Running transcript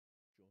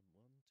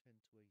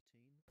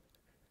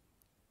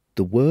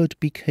The Word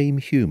became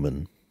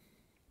human.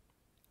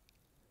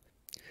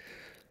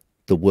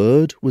 The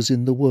Word was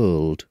in the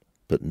world,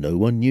 but no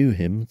one knew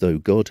him, though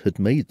God had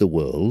made the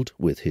world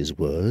with his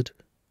word.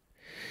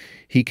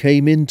 He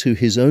came into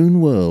his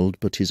own world,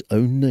 but his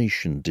own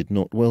nation did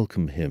not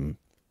welcome him.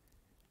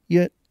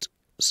 Yet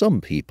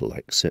some people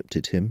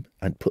accepted him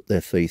and put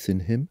their faith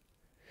in him.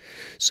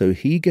 So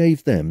he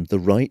gave them the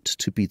right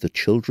to be the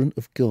children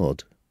of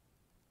God.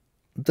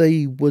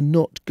 They were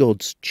not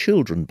God's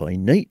children by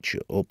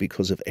nature or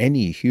because of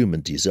any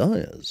human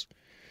desires.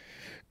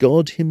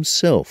 God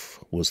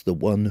himself was the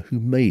one who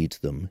made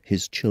them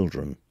his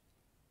children.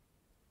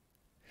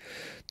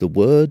 The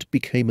Word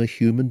became a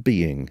human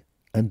being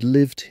and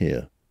lived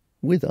here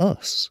with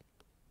us.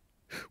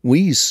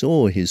 We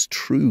saw his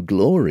true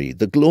glory,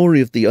 the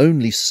glory of the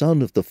only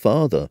Son of the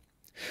Father.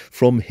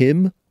 From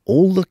him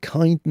all the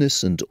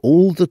kindness and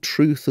all the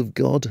truth of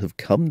God have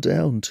come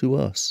down to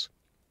us.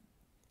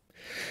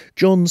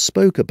 John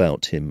spoke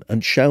about him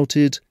and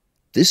shouted,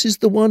 "This is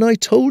the one I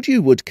told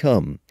you would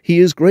come. He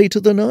is greater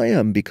than I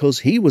am because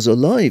he was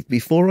alive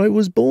before I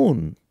was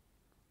born."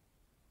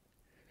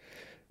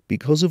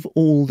 Because of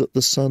all that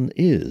the Son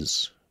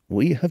is,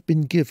 we have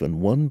been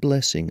given one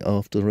blessing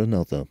after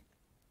another.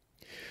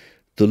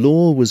 The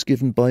law was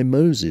given by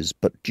Moses,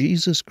 but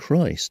Jesus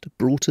Christ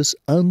brought us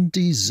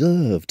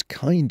undeserved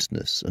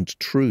kindness and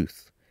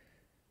truth.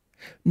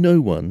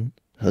 No one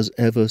has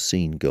ever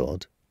seen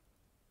God.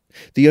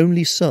 The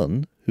only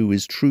Son, who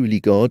is truly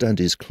God and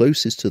is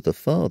closest to the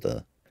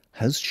Father,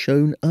 has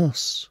shown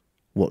us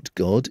what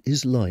God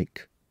is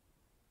like.